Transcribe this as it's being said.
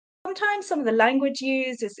sometimes some of the language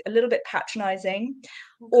used is a little bit patronizing,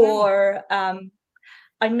 Okay. or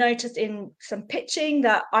I noticed in some pitching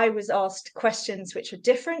that I was asked questions which were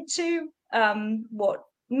different to what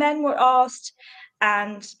men were asked,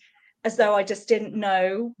 and as though I just didn't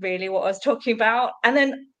know really what I was talking about. And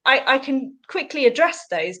then I can quickly address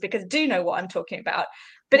those because I do know what I'm talking about,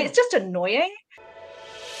 but Yeah. it's just annoying.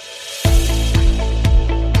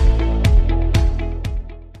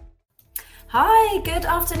 Hi, good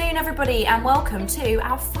afternoon, everybody, and welcome to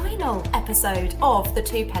our final episode of the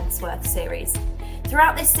Two Pence Worth series.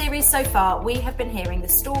 Throughout this series so far, we have been hearing the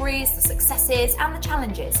stories, the successes, and the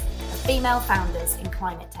challenges of female founders in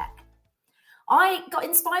climate tech. I got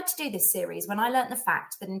inspired to do this series when I learnt the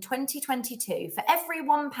fact that in 2022, for every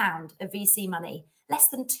 £1 of VC money, less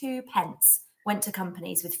than 2 pence went to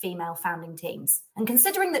companies with female founding teams. And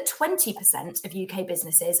considering that 20% of UK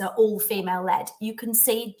businesses are all female-led, you can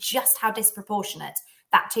see just how disproportionate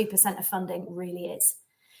that 2% of funding really is.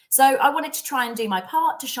 So I wanted to try and do my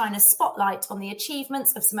part to shine a spotlight on the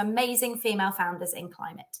achievements of some amazing female founders in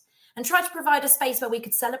climate and try to provide a space where we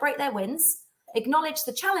could celebrate their wins, acknowledge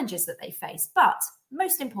the challenges that they face, but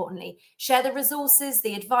most importantly, share the resources,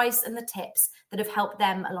 the advice and the tips that have helped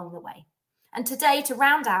them along the way. And today, to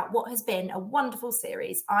round out what has been a wonderful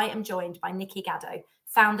series, I am joined by Nikki Gaddo,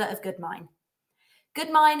 founder of GoodMine.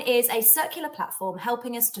 GoodMine is a circular platform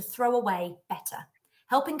helping us to throw away better,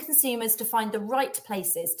 helping consumers to find the right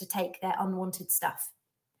places to take their unwanted stuff.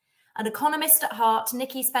 An economist at heart,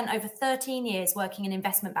 Nikki spent over 13 years working in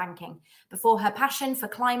investment banking before her passion for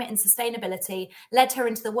climate and sustainability led her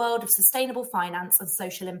into the world of sustainable finance and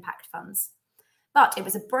social impact funds. But it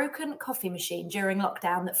was a broken coffee machine during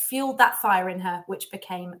lockdown that fueled that fire in her, which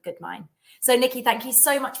became GoodMine. So, Nikki, thank you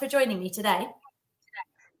so much for joining me today.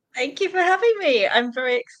 Thank you for having me. I'm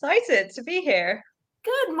very excited to be here.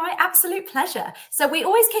 Good, my absolute pleasure. So we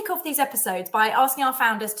always kick off these episodes by asking our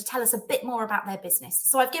founders to tell us a bit more about their business.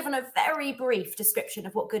 So I've given a very brief description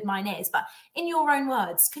of what GoodMine is, but in your own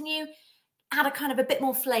words, can you add a kind of a bit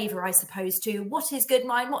more flavour, I suppose, to what is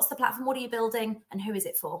GoodMine, what's the platform, what are you building, and who is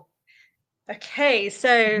it for? Okay,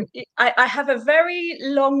 so I have a very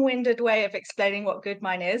long-winded way of explaining what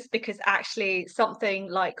GoodMine is, because actually something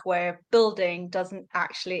like we're building doesn't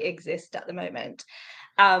actually exist at the moment.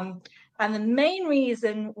 And the main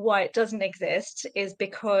reason why it doesn't exist is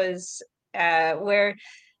because we're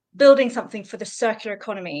building something for the circular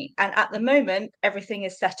economy. And at the moment, everything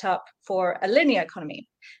is set up for a linear economy.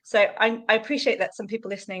 So I appreciate that some people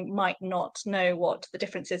listening might not know what the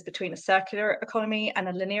difference is between a circular economy and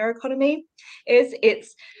a linear economy is.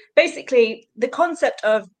 It's basically the concept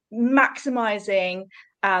of maximizing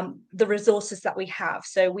the resources that we have.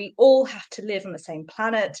 So we all have to live on the same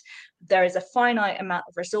planet. There is a finite amount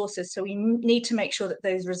of resources. So we need to make sure that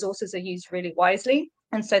those resources are used really wisely.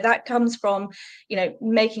 And so that comes from,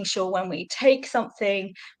 making sure when we take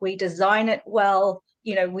something, we design it well.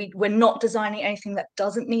 We're not designing anything that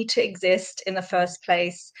doesn't need to exist in the first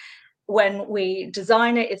place. When we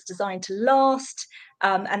design it, it's designed to last,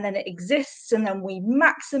 and then it exists, and then we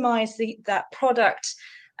maximize that product,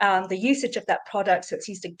 the usage of that product, so it's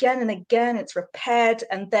used again and again, it's repaired,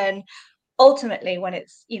 and then ultimately when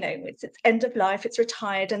it's its end of life, it's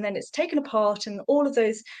retired, and then it's taken apart, and all of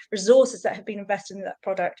those resources that have been invested in that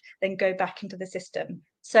product then go back into the system.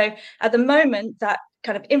 So at the moment, that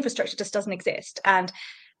kind of infrastructure just doesn't exist, and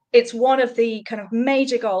it's one of the kind of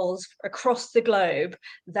major goals across the globe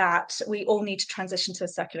that we all need to transition to a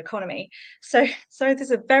circular economy. So there's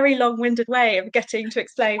a very long-winded way of getting to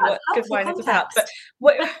explain That's what helpful GoodMine is about, but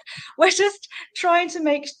context. we're just trying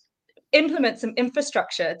to implement some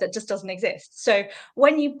infrastructure that just doesn't exist. So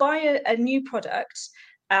when you buy a new product,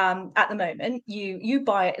 at the moment, you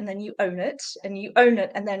buy it and then you own it,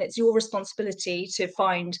 and then it's your responsibility to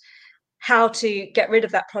find how to get rid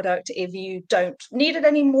of that product if you don't need it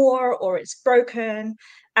anymore or it's broken.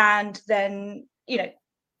 And then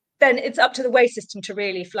then it's up to the waste system to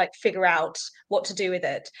really figure out what to do with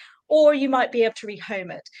it, or you might be able to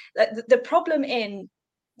rehome it. The problem in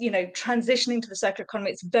transitioning to the circular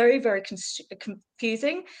economy, it's very, very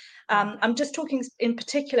confusing. I'm just talking in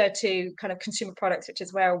particular to kind of consumer products, which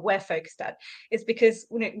is where we're focused at, is because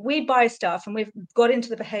we buy stuff and we've got into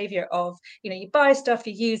the behavior of you buy stuff,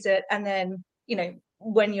 you use it, and then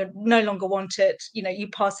when you no longer want it, you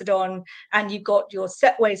pass it on, and you've got your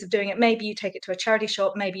set ways of doing it. Maybe you take it to a charity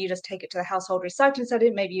shop, maybe you just take it to the household recycling center,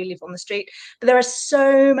 maybe you leave it on the street. But there are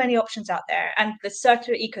so many options out there, and the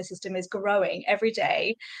circular ecosystem is growing every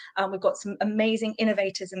day. We've got some amazing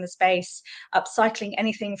innovators in the space, upcycling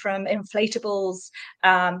anything from inflatables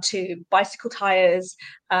to bicycle tires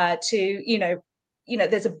to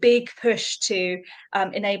there's a big push to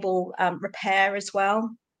enable repair as well.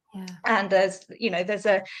 Yeah. And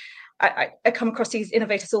I come across these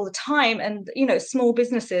innovators all the time, and small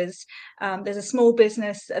businesses. There's a small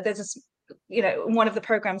business. One of the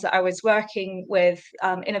programs that I was working with,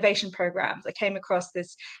 innovation programs, I came across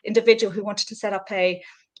this individual who wanted to set up a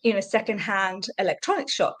secondhand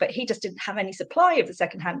electronics shop, but he just didn't have any supply of the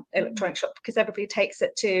secondhand electronics shop because everybody takes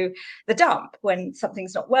it to the dump when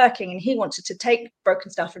something's not working, and he wanted to take broken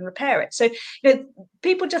stuff and repair it. So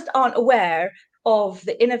people just aren't aware of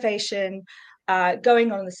the innovation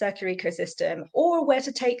going on in the circular ecosystem, or where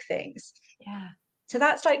to take things. Yeah. So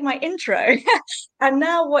that's like my intro. And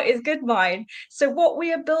now what is GoodMine? So what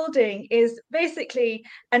we are building is basically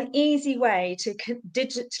an easy way to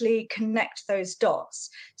digitally connect those dots.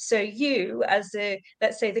 So you, as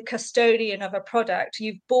let's say the custodian of a product,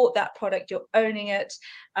 you've bought that product, you're owning it,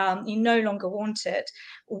 you no longer want it.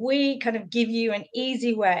 We kind of give you an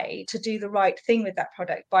easy way to do the right thing with that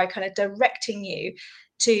product by kind of directing you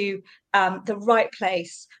to the right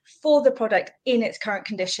place for the product in its current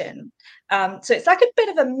condition. So it's like a bit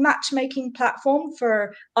of a matchmaking platform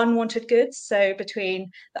for unwanted goods. So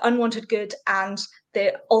between the unwanted good and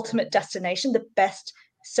the ultimate destination, the best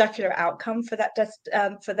circular outcome for that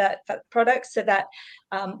product, so that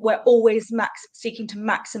we're always seeking to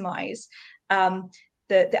maximize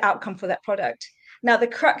the outcome for that product. Now, the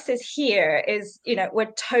crux is here is,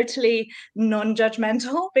 we're totally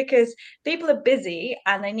non-judgmental, because people are busy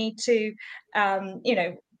and they need to,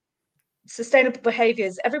 sustainable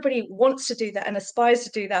behaviors. Everybody wants to do that and aspires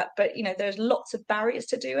to do that, but there's lots of barriers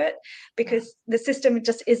to do it, because the system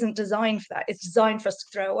just isn't designed for that. It's designed for us to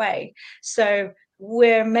throw away. So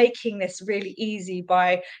we're making this really easy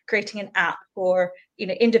by creating an app for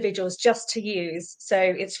individuals just to use. So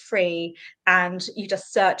it's free, and you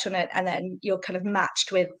just search on it, and then you're kind of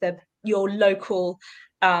matched with your local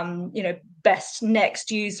best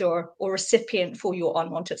next user or recipient for your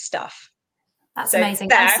unwanted stuff. That's amazing.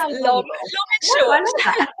 There, and so long and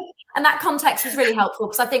short. And that context is really helpful,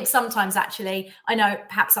 because I think sometimes, actually, I know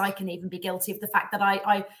perhaps I can even be guilty of the fact that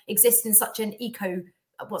I exist in such an echo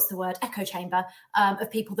chamber of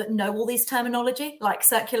people that know all these terminology, like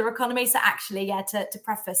circular economy. So actually, to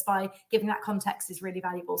preface by giving that context is really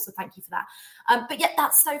valuable. So thank you for that. But yet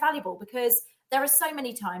that's so valuable, because there are so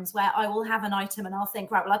many times where I will have an item and I'll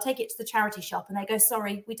think, right, well, I'll take it to the charity shop, and they go,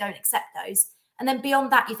 sorry, we don't accept those. And then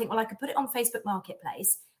beyond that, you think, well, I could put it on Facebook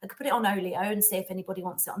Marketplace. I could put it on Olio and see if anybody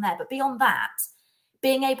wants it on there. But beyond that,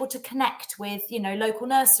 being able to connect with, local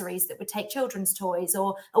nurseries that would take children's toys,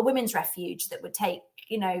 or a women's refuge that would take,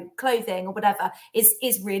 clothing or whatever,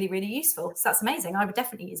 is really, really useful. So that's amazing. I would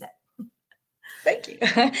definitely use it. Thank you.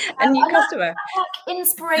 A new customer.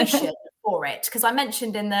 Inspiration for it, because I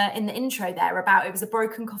mentioned in the intro there about it was a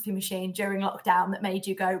broken coffee machine during lockdown that made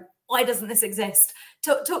you go, why doesn't this exist?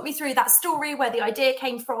 Talk me through that story, where the idea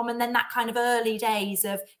came from, and then that kind of early days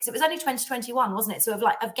of, because it was only 2021, wasn't it? So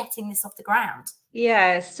of getting this off the ground.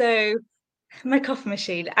 Yeah. So my coffee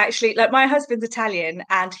machine, actually, like, my husband's Italian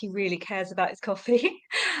and he really cares about his coffee.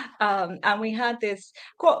 And we had this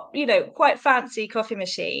quite fancy coffee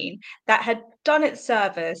machine that had done its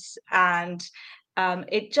service, and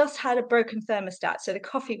it just had a broken thermostat. So the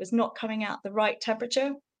coffee was not coming out the right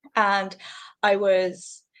temperature. And I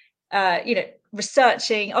was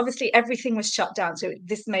researching. Obviously everything was shut down, so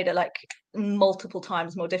this made it like multiple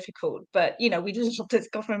times more difficult, but we loved this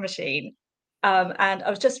coffee machine, and I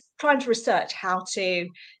was just trying to research how to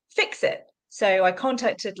fix it. So I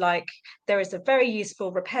contacted, there is a very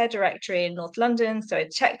useful repair directory in North London, so I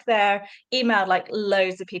checked there, emailed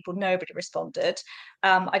loads of people, nobody responded.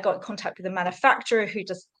 I got in contact with a manufacturer who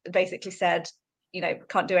just basically said,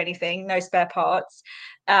 can't do anything, no spare parts.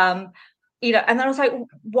 And then I was like,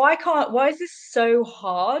 why is this so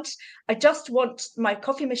hard? I just want my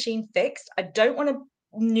coffee machine fixed. I don't want a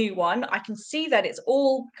new one. I can see that it's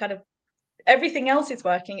all kind of, everything else is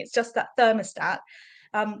working. It's just that thermostat.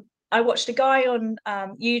 I watched a guy on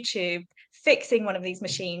YouTube fixing one of these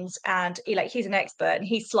machines, and he's an expert, and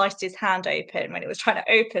he sliced his hand open when it was trying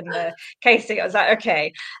to open the casing. I was like,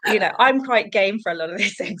 okay, I'm quite game for a lot of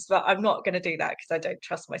these things, but I'm not going to do that, because I don't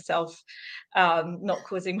trust myself not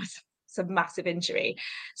causing myself some massive injury.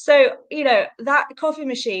 So that coffee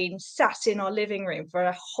machine sat in our living room for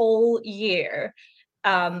a whole year,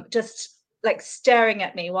 just staring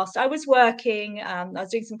at me whilst I was working. I was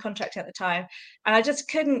doing some contracting at the time, and I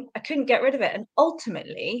couldn't get rid of it. And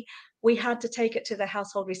ultimately we had to take it to the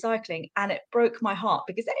household recycling, and it broke my heart,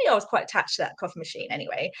 because I was quite attached to that coffee machine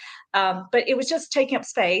anyway, but it was just taking up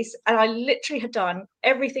space, and I literally had done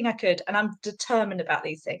everything I could, and I'm determined about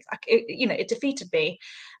these things. It defeated me.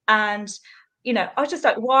 And I was just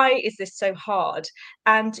like, why is this so hard?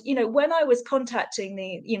 And, when I was contacting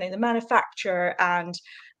the manufacturer and,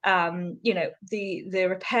 the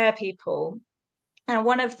repair people, and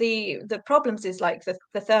one of the problems is like the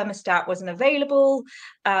thermostat wasn't available.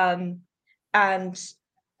 And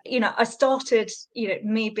I started,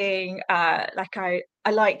 me being like I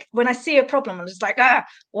like when I see a problem, I'm just like,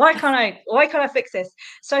 why can't I fix this?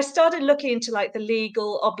 So I started looking into like the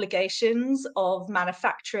legal obligations of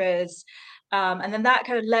manufacturers. And then that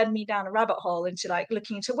kind of led me down a rabbit hole into like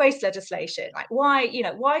looking into waste legislation, like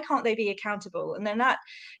why can't they be accountable? And then that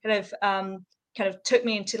kind of took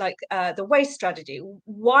me into like the waste strategy.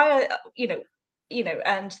 Why,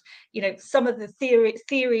 and some of the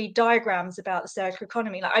theory diagrams about the circular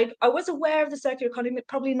economy. Like I was aware of the circular economy, but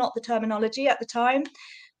probably not the terminology at the time.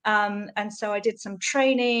 And so I did some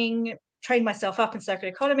trained myself up in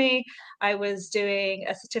circular economy. I was doing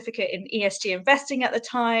a certificate in ESG investing at the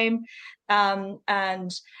time.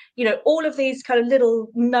 And all of these kind of little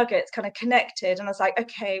nuggets kind of connected, and I was like,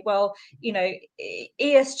 okay, well,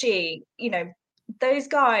 ESG, those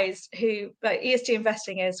guys who, like, ESG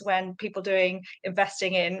investing is when people doing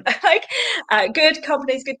investing in like good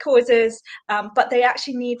companies, good causes, but they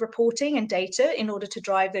actually need reporting and data in order to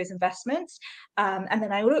drive those investments. And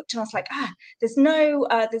then I looked and I was like, there's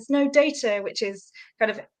no data which is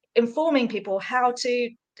kind of informing people how to,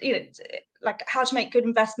 like how to make good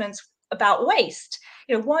investments about waste.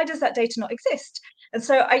 Why does that data not exist? And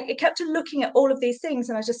so I kept looking at all of these things,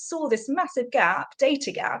 and I just saw this massive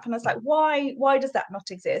data gap, and I was like, why does that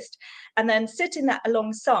not exist? And then sitting that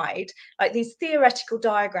alongside like these theoretical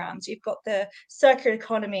diagrams, you've got the circular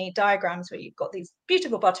economy diagrams where you've got these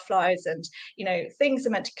beautiful butterflies, and things are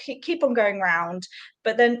meant to keep on going round.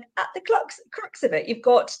 But then at the crux of it, you've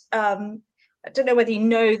got I don't know whether you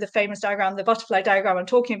know the famous diagram, the butterfly diagram I'm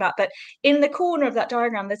talking about, but in the corner of that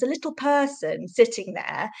diagram, there's a little person sitting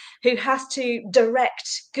there who has to direct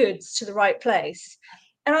goods to the right place.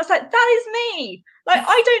 And I was like, that is me. Like,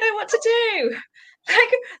 I don't know what to do.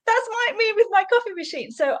 Like, that's me with my coffee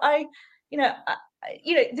machine. So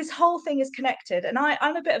this whole thing is connected, and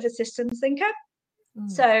I'm a bit of a systems thinker.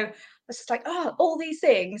 So I was just like, all these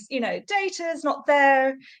things, data is not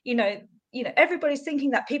there, everybody's thinking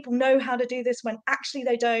that people know how to do this when actually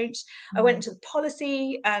they don't. I went into the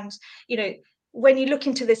policy, and when you look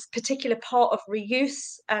into this particular part of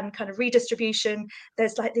reuse and kind of redistribution,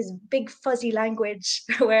 there's like this big fuzzy language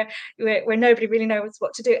where nobody really knows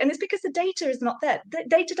what to do, and it's because the data is not there. The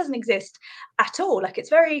data doesn't exist at all. Like, it's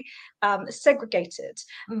very segregated.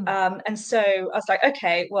 And so I was like,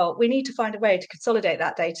 okay, well, we need to find a way to consolidate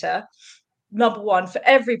that data, number one, for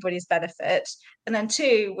everybody's benefit, and then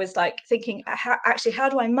two was like thinking, how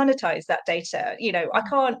do I monetize that data? I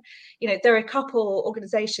can't, there are a couple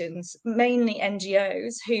organizations, mainly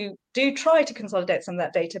NGOs, who do try to consolidate some of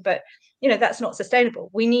that data, but that's not sustainable.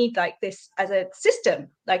 We need like this as a system,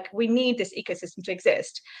 like we need this ecosystem to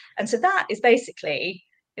exist. And so that is basically,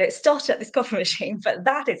 it started at this coffee machine, but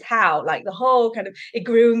that is how like the whole kind of, it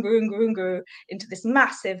grew and grew and grew and grew into this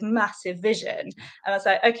massive vision. And I was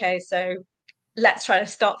like, okay, so let's try to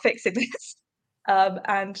start fixing this.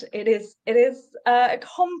 And it is a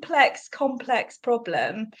complex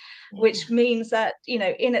problem, which means that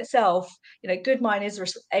in itself, GoodMine is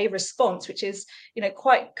a response which is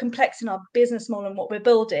quite complex in our business model and what we're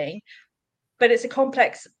building, but it's a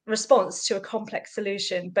complex response to a complex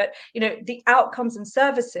solution. But the outcomes and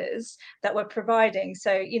services that we're providing,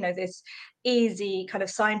 so this easy kind of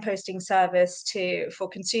signposting service for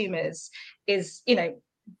consumers is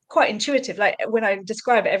quite intuitive. Like, when I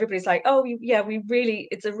describe it, everybody's like, oh yeah,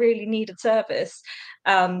 it's a really needed service.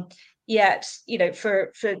 Yet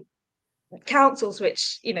for councils,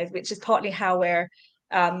 which is partly how we're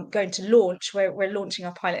going to launch. We're launching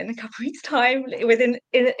our pilot in a couple of weeks' time in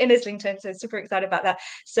Islington, so super excited about that.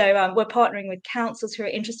 So we're partnering with councils who are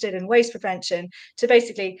interested in waste prevention to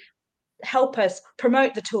basically help us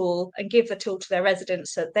promote the tool and give the tool to their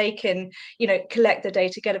residents, so that they can collect the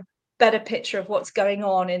data, get a better picture of what's going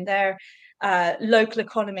on in their local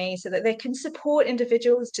economy, so that they can support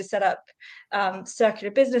individuals to set up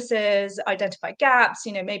circular businesses, identify gaps.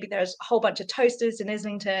 Maybe there's a whole bunch of toasters in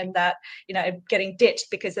Islington that are getting ditched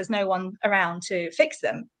because there's no one around to fix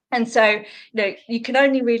them. And so you can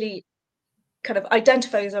only really kind of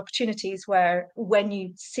identify those opportunities when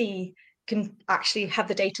you can actually have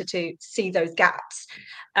the data to see those gaps.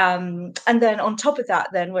 And then on top of that,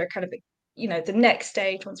 then we're kind of the next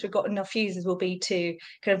stage, once we've got enough users, will be to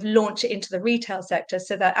kind of launch it into the retail sector,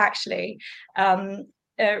 so that actually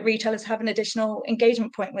retailers have an additional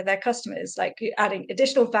engagement point with their customers, like you're adding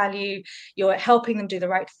additional value, you're helping them do the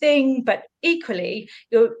right thing, but equally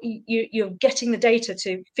you're getting the data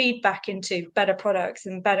to feed back into better products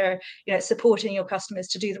and better, supporting your customers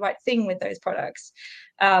to do the right thing with those products.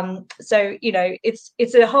 So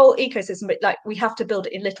it's a whole ecosystem, but like we have to build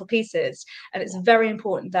it in little pieces, and it's very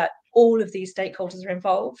important that all of these stakeholders are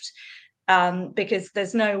involved, because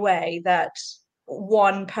there's no way that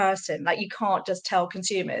one person, like you can't just tell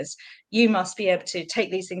consumers, you must be able to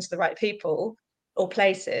take these things to the right people or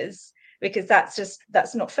places, because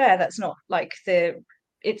that's not fair. That's not like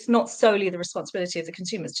it's not solely the responsibility of the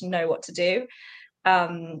consumers to know what to do.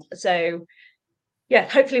 So yeah,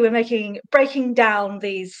 hopefully we're breaking down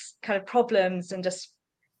these kind of problems and just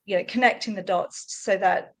connecting the dots so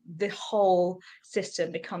that the whole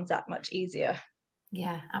system becomes that much easier.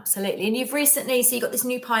 Yeah, absolutely. And you've recently, so you got this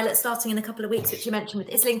new pilot starting in a couple of weeks, which you mentioned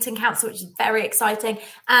with Islington Council, which is very exciting,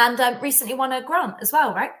 and recently won a grant as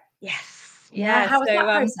well, right? Yes. Yeah. How was that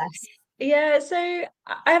process? Yeah, so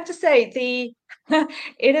I have to say the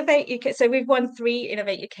Innovate UK. So we've won 3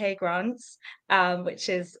 Innovate UK grants, which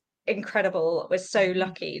is incredible. We're so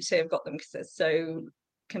lucky to have got them because they're so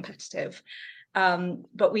competitive.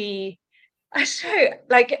 But we've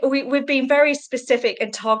been very specific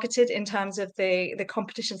and targeted in terms of the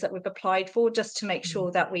competitions that we've applied for, just to make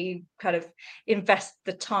sure that we kind of invest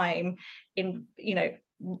the time in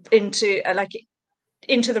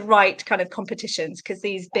into the right kind of competitions, because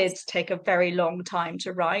these bids take a very long time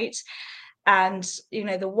to write. And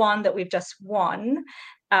the one that we've just won,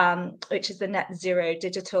 which is the Net Zero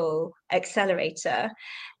Digital Accelerator,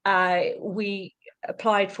 we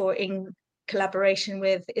applied for in collaboration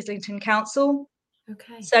with Islington Council.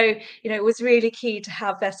 Okay. So, it was really key to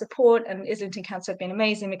have their support, and Islington Council have been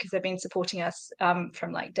amazing because they've been supporting us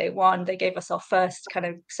from like day one. They gave us our first kind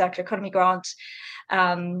of circular economy grant,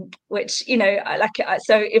 which,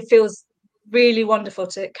 so it feels really wonderful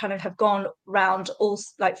to kind of have gone round all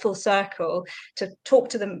like full circle to talk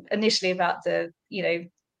to them initially about the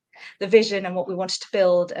vision and what we wanted to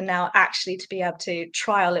build, and now actually to be able to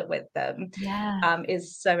trial it with them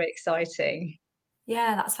is so exciting.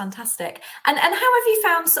 Yeah, that's fantastic. And how have you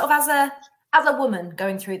found, sort of as a woman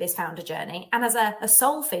going through this founder journey, and as a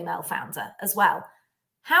sole female founder as well,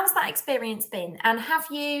 how's that experience been? And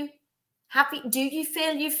do you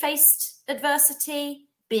feel you've faced adversity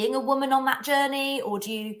being a woman on that journey, or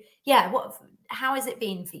how has it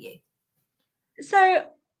been for you? So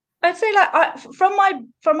I'd say, like, from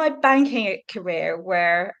my banking career,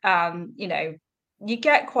 where you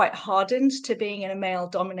get quite hardened to being in a male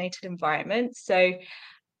dominated environment. So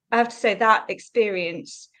I have to say that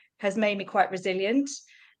experience has made me quite resilient.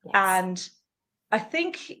 Yes. And I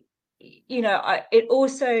think it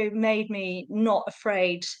also made me not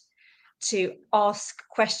afraid to ask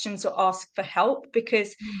questions or ask for help,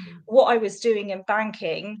 because what I was doing in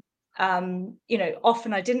banking,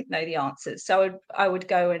 often I didn't know the answers. So I would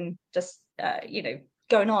go and just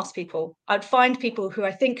go and ask people. I'd find people who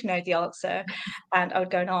I think know the answer, and I would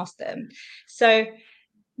go and ask them. So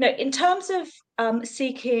in terms of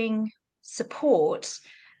seeking support,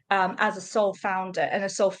 as a sole founder and a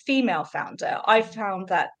sole female founder, I found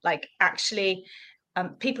that, like, actually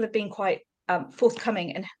people have been quite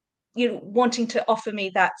forthcoming and wanting to offer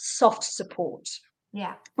me that soft support,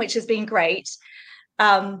 which has been great.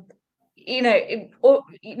 GoodMine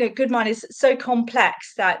is so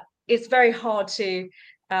complex that it's very hard to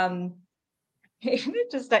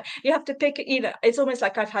just like you have to pick, it's almost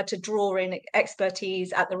like I've had to draw in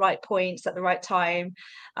expertise at the right points at the right time.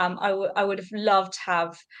 I would have loved to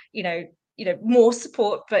have more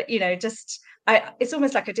support, but it's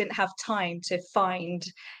almost like I didn't have time to find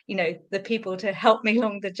the people to help me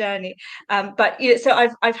along the journey. But so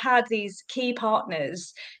I've had these key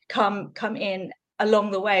partners come in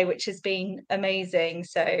along the way, which has been amazing.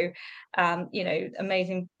 So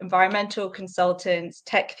amazing environmental consultants,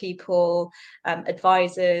 tech people,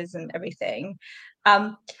 advisors, and everything.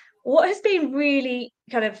 What has been really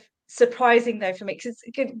kind of surprising though for me, because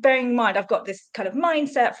bearing in mind I've got this kind of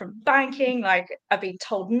mindset from banking, like I've been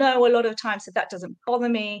told no a lot of times, so that doesn't bother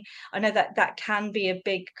me. I know that can be a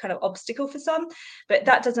big kind of obstacle for some, but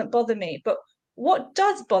that doesn't bother me. But what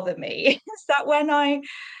does bother me is that when I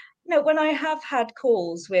have had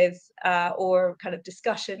calls with or kind of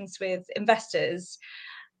discussions with investors,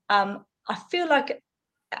 I feel like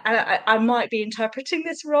I might be interpreting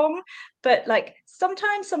this wrong, but like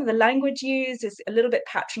sometimes some of the language used is a little bit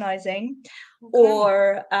patronizing.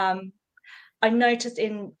 Or I noticed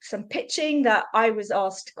in some pitching that I was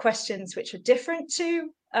asked questions which were different to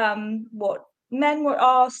what men were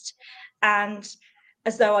asked. And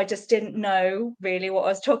as though I just didn't know really what I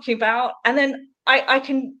was talking about. And then I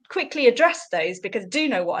can quickly address those because I do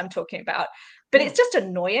know what I'm talking about, but it's just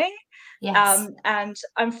annoying. Yes. And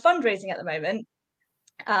I'm fundraising at the moment.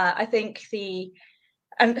 I think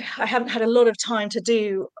and I haven't had a lot of time to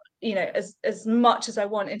do, as much as I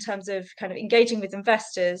want in terms of kind of engaging with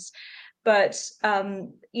investors. But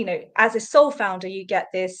as a sole founder, you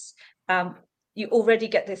already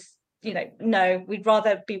get this, no, we'd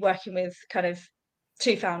rather be working with kind of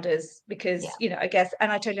two founders because, Yeah. I guess,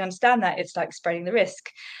 and I totally understand that it's like spreading the risk.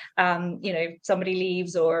 Somebody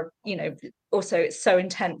leaves, or, also it's so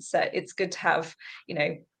intense that it's good to have,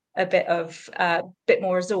 a bit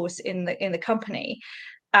more resource in the company.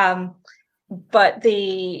 But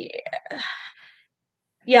I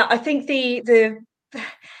think the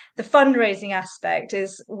fundraising aspect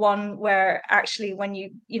is one where actually, when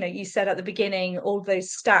you said at the beginning all those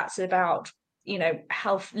stats about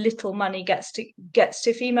how little money gets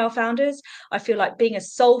to female founders, I feel like being a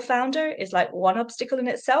sole founder is like one obstacle in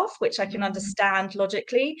itself, which I can understand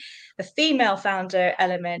logically. The female founder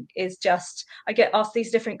element is just, I get asked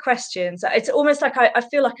these different questions. It's almost like I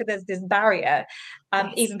feel like there's this barrier,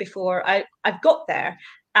 Yes. even before I've got there.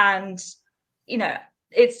 And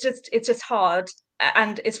it's just hard,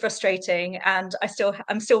 and it's frustrating, and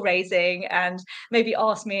I'm still raising, and maybe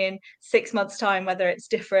ask me in 6 months time whether it's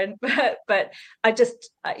different. But I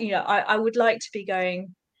just I would like to be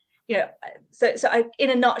going, in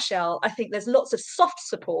a nutshell, I think there's lots of soft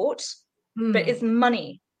support, but it's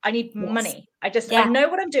money. I need Yes. money. I know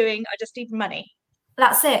what I'm doing, I just need money.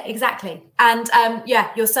 That's it, exactly. And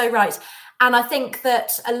you're so right. And I think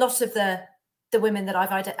that a lot of the women that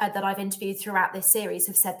I've interviewed throughout this series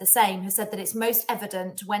have said the same. Have said that it's most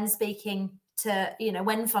evident when speaking to,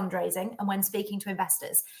 when fundraising and when speaking to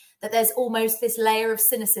investors, that there's almost this layer of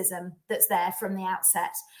cynicism that's there from the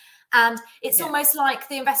outset. And it's almost like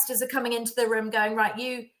the investors are coming into the room going, right,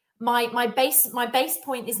 my base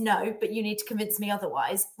point is no, but you need to convince me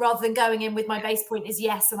otherwise, rather than going in with my base point is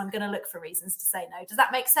yes, and I'm going to look for reasons to say no. Does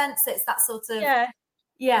that make sense? It's that sort of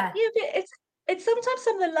but it's sometimes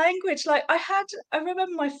some of the language. Like I remember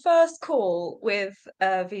my first call with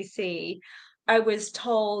VC, I was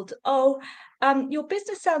told, oh, your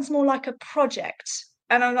business sounds more like a project.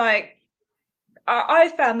 And I'm like, I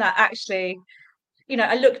found that actually,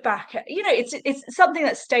 I looked back at, it's something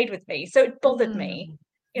that stayed with me, so it bothered me.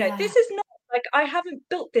 This is not like, I haven't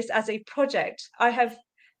built this as a project. I have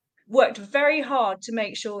worked very hard to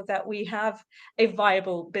make sure that we have a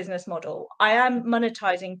viable business model. I am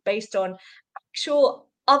monetizing based on actual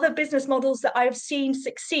other business models that I have seen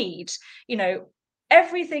succeed.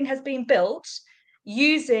 Everything has been built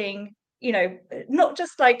using, not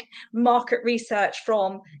just like market research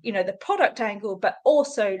from, the product angle, but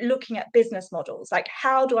also looking at business models. Like,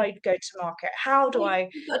 how do I go to market? How do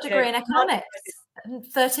You've got a degree in economics and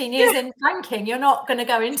 13 years in banking. You're not going to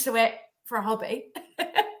go into it for a hobby.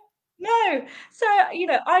 No. So,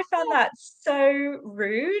 I found that so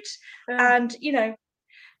rude. And,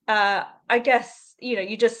 I guess,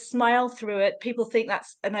 you just smile through it. People think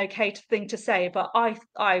that's an okay thing to say, but I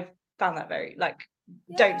found that very, like,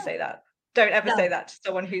 don't say that. Don't ever say that to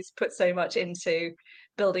someone who's put so much into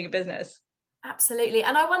building a business. Absolutely.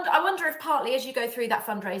 And I wonder if partly as you go through that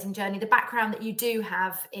fundraising journey, the background that you do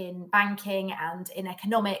have in banking and in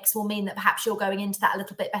economics will mean that perhaps you're going into that a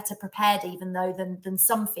little bit better prepared, even though than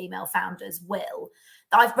some female founders will.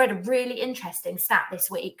 I've read a really interesting stat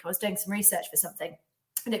this week. I was doing some research for something,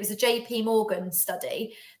 and it was a JP Morgan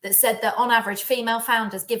study that said that on average, female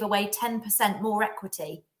founders give away 10% more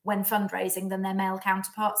equity when fundraising than their male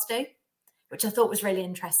counterparts do, which I thought was really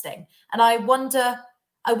interesting. And I wonder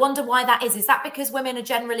why that is. Is that because women are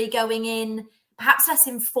generally going in perhaps less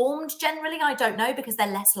informed generally? I don't know, because they're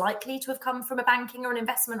less likely to have come from a banking or an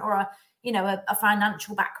investment or a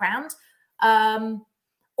financial background.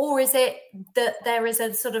 Or is it that there is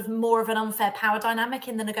a sort of more of an unfair power dynamic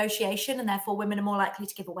in the negotiation, and therefore women are more likely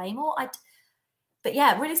to give away more? But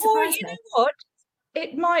yeah, it really surprised me. Know what?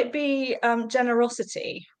 It might be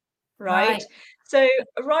generosity, right? So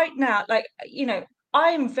right now, like, I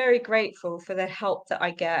am very grateful for the help that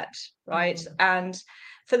I get, right? And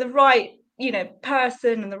for the right,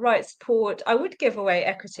 person and the right support, I would give away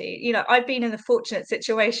equity. I've been in the fortunate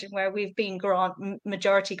situation where we've been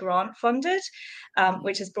majority grant funded,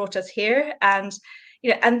 which has brought us here. And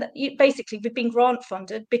basically we've been grant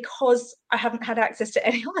funded because I haven't had access to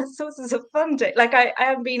any other sources of funding. Like, I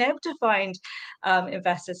haven't been able to find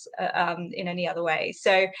investors in any other way.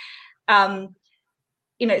 So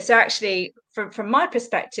so actually, from my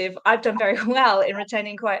perspective, I've done very well in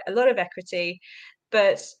retaining quite a lot of equity.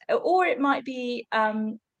 But or it might be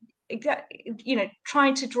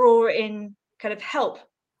trying to draw in kind of help,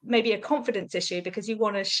 maybe a confidence issue because you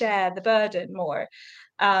want to share the burden more,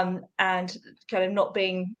 and kind of not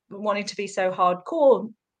wanting to be so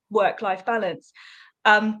hardcore work-life balance.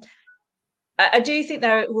 I do think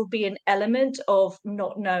there will be an element of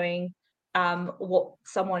not knowing what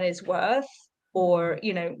someone is worth, or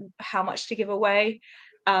how much to give away,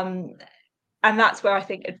 and that's where I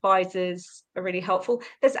think advisors are really helpful.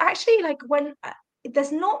 There's actually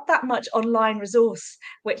there's not that much online resource,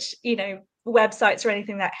 which websites or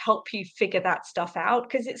anything that help you figure that stuff out,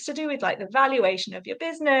 because it's to do with like the valuation of your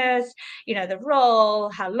business, the role,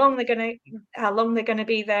 how long they're going to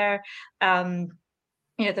be there,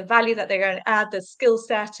 the value that they're going to add, the skill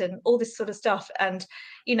set, and all this sort of stuff. And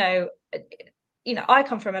I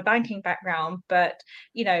come from a banking background, but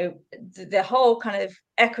the whole kind of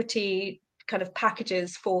equity kind of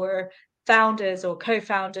packages for founders or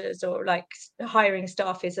co-founders or like hiring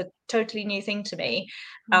staff is a totally new thing to me.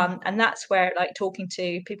 And that's where like talking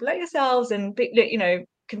to people like yourselves and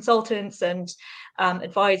consultants and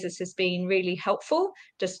advisors has been really helpful,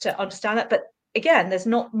 just to understand that. But again, there's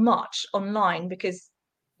not much online because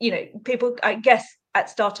people, I guess, at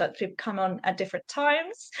startups people come on at different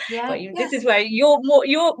times. But this is where you're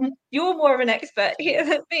more of an expert here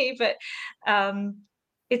than me, but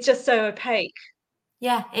it's just so opaque.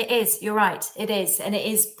 Yeah, it is. You're right. It is. And it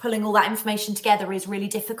is, pulling all that information together is really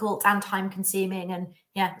difficult and time consuming. And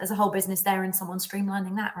yeah, there's a whole business there and someone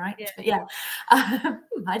streamlining that, right? Yeah.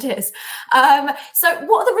 Ideas. So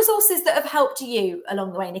what are the resources that have helped you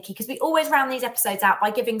along the way, Nikki? Because we always round these episodes out by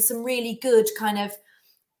giving some really good kind of,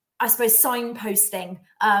 I suppose, signposting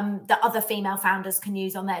that other female founders can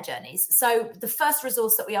use on their journeys. So the first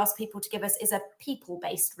resource that we ask people to give us is a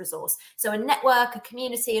people-based resource. So a network, a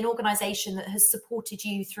community, an organization that has supported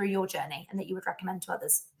you through your journey and that you would recommend to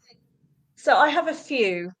others. So I have a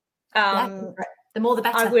few. The more the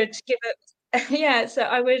better. I would give it, so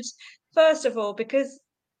I would, first of all, because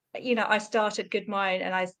I started GoodMine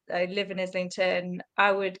and I live in Islington,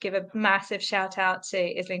 I would give a massive shout out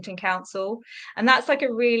to Islington Council. And that's like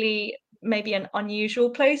a really, maybe an unusual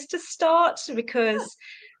place to start, because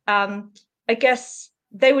I guess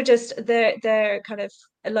they were just, their kind of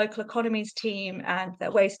a local economies team and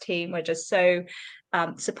their waste team were just so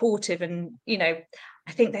supportive. And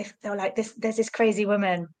I think they were like, there's this crazy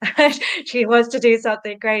woman. She wants to do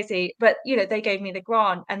something crazy. But, they gave me the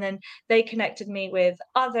grant, and then they connected me with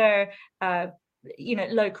other,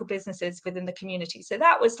 local businesses within the community. So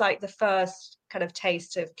that was like the first kind of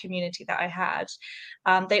taste of community that I had.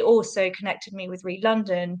 They also connected me with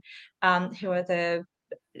London, who are the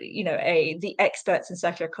experts in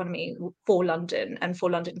circular economy for London and for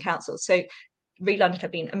London Council. So London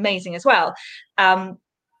have been amazing as well.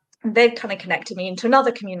 They've kind of connected me into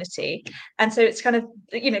another community, and so it's kind of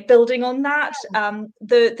building on that.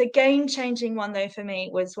 The game-changing one though for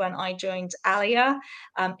me was when I joined Alia,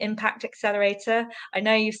 Impact Accelerator. I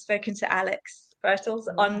know you've spoken to Alex Bertels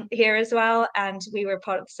on here as well, and we were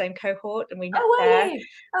part of the same cohort and we met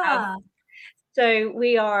there. So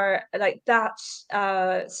we are like that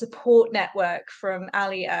support network from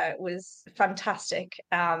Alia was fantastic.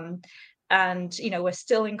 And we're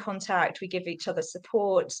still in contact, we give each other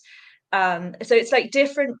support, so it's like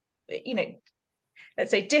different,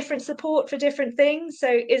 let's say different support for different things.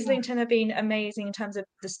 So Islington have been amazing in terms of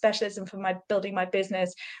the specialism for building my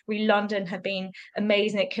business. London have been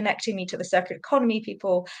amazing at connecting me to the circular economy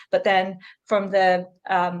people, but then from the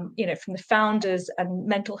from the founders and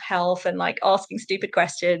mental health and like asking stupid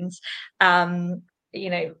questions,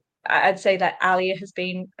 I'd say that Alia has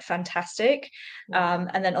been fantastic.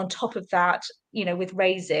 And then on top of that, with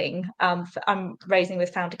raising, I'm raising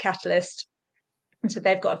with Founder Catalyst. And so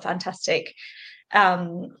they've got a fantastic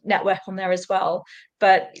network on there as well.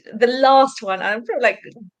 But the last one, I'm probably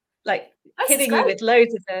like hitting you with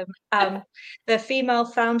loads of them. The Female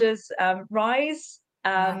Founders Rise.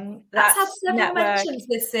 That's had several mentions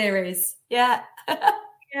this series. Yeah.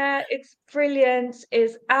 Yeah, it's brilliant.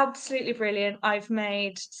 It's absolutely brilliant. I've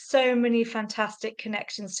made so many fantastic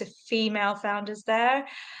connections to female founders there,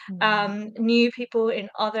 new people in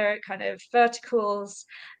other kind of verticals,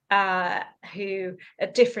 who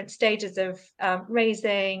at different stages of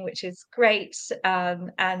raising, which is great.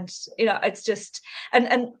 And it's just,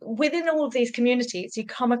 and within all of these communities you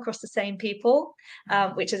come across the same people,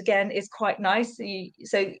 which again is quite nice.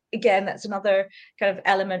 So again, that's another kind of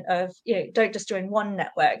element of, don't just join one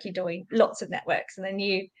network, you're doing lots of networks, and then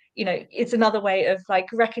it's another way of like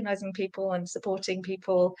recognizing people and supporting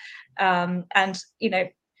people. And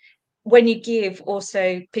when you give,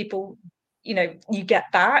 also people, you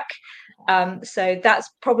get back. So that's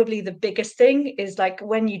probably the biggest thing, is like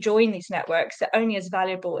when you join these networks, they're only as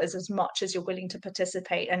valuable as much as you're willing to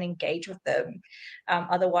participate and engage with them.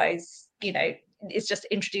 Otherwise, it's just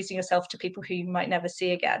introducing yourself to people who you might never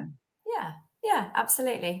see again. Yeah,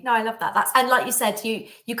 absolutely. No, I love that. And like you said,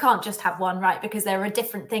 you can't just have one, right? Because there are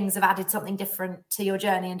different things have added something different to your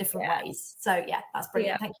journey in different ways. So yeah, that's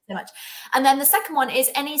brilliant. Thank you so much. And then the second one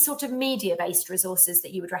is any sort of media-based resources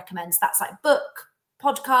that you would recommend. So that's like book,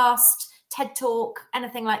 podcast, TED Talk,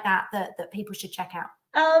 anything like that people should check out.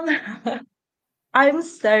 I'm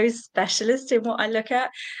so specialist in what I look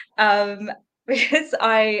at, because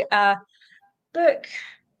I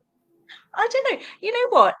don't know. You know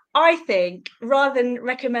what? I think rather than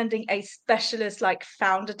recommending a specialist like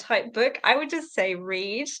founder type book, I would just say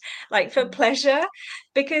read, like for pleasure,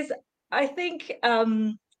 because I think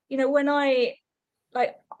when I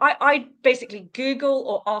basically Google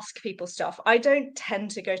or ask people stuff. I don't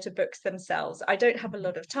tend to go to books themselves. I don't have a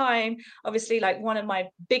lot of time. Obviously, like one of my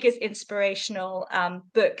biggest inspirational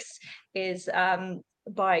books is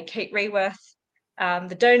by Kate Raworth,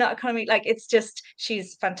 The Donut Economy. Like, it's just,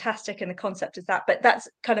 she's fantastic, and the concept is that, but that's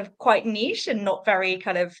kind of quite niche and not very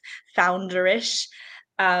kind of founderish.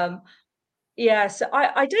 So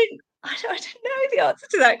I don't know the answer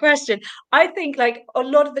to that question. I think like a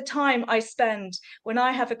lot of the time I spend when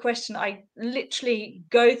I have a question, I literally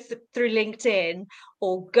go through LinkedIn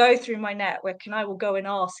or go through my network, and I will go and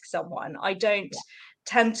ask someone. I don't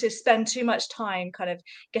tend to spend too much time kind of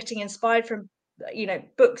getting inspired from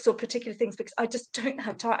books or particular things, because I just don't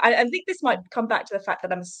have time. I think this might come back to the fact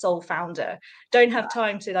that I'm a sole founder. Don't have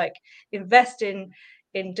time to like invest in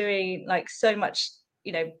doing like so much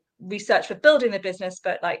research for building the business,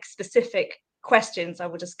 but like specific questions I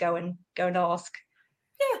will just go and ask.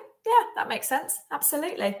 Yeah, that makes sense.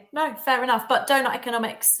 Absolutely. No, fair enough. But Donut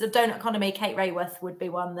Economy, Kate Raworth would be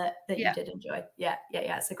one that you did enjoy. Yeah.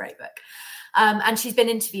 It's a great book. And she's been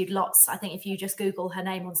interviewed lots. I think if you just Google her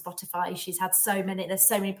name on Spotify, she's had there's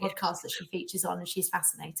so many podcasts that she features on, and she's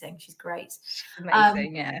fascinating. She's great.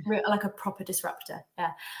 Amazing, like a proper disruptor.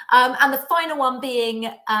 Yeah. And the final one being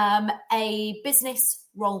a business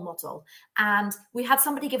role model. And we had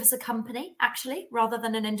somebody give us a company actually, rather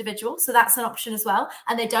than an individual. So that's an option as well.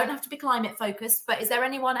 And they don't have to be climate focused, but is there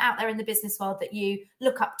anyone out there in the business world that you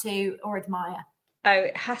look up to or admire? Oh,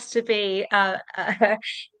 it has to be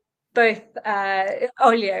both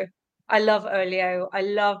Olio. I love Olio. I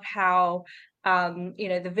love how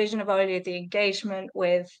the vision of Olio, the engagement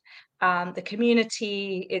with the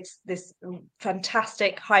community. It's this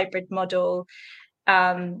fantastic hybrid model.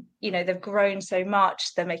 They've grown so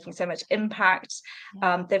much, they're making so much impact.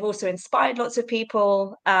 They've also inspired lots of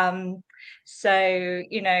people.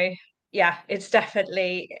 It's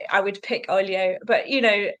definitely, I would pick Olio, but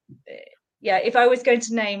if I was going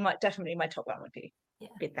to name, definitely my top one would be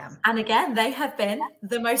them. And again, they have been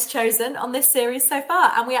the most chosen on this series so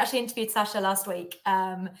far. And we actually interviewed Sasha last week.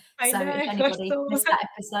 If anybody missed that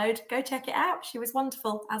episode, go check it out. She was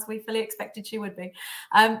wonderful, as we fully expected she would be.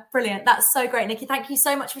 Brilliant. That's so great, Nikki. Thank you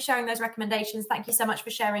so much for sharing those recommendations. Thank you so much for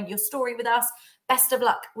sharing your story with us. Best of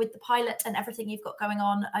luck with the pilot and everything you've got going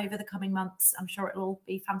on over the coming months. I'm sure it'll all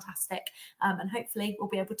be fantastic. And hopefully we'll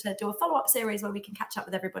be able to do a follow-up series where we can catch up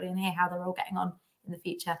with everybody and hear how they're all getting on in the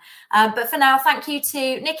future. But for now, thank you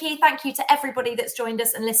to Nikki. Thank you to everybody that's joined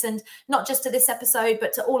us and listened, not just to this episode,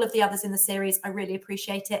 but to all of the others in the series. I really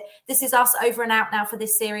appreciate it. This is us over and out now for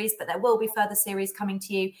this series, but there will be further series coming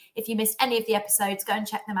to you. If you missed any of the episodes, go and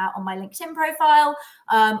check them out on my LinkedIn profile,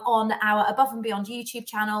 on our Above and Beyond YouTube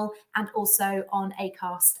channel, and also on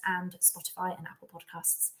Acast and Spotify and Apple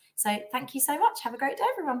Podcasts. So thank you so much. Have a great day,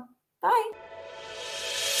 everyone. Bye.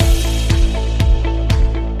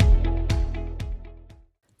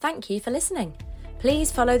 Thank you for listening.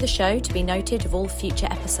 Please follow the show to be noted of all future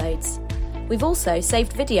episodes. We've also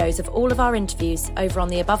saved videos of all of our interviews over on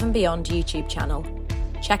the Above and Beyond YouTube channel.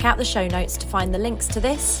 Check out the show notes to find the links to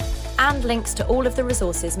this and links to all of the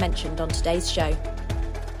resources mentioned on today's show.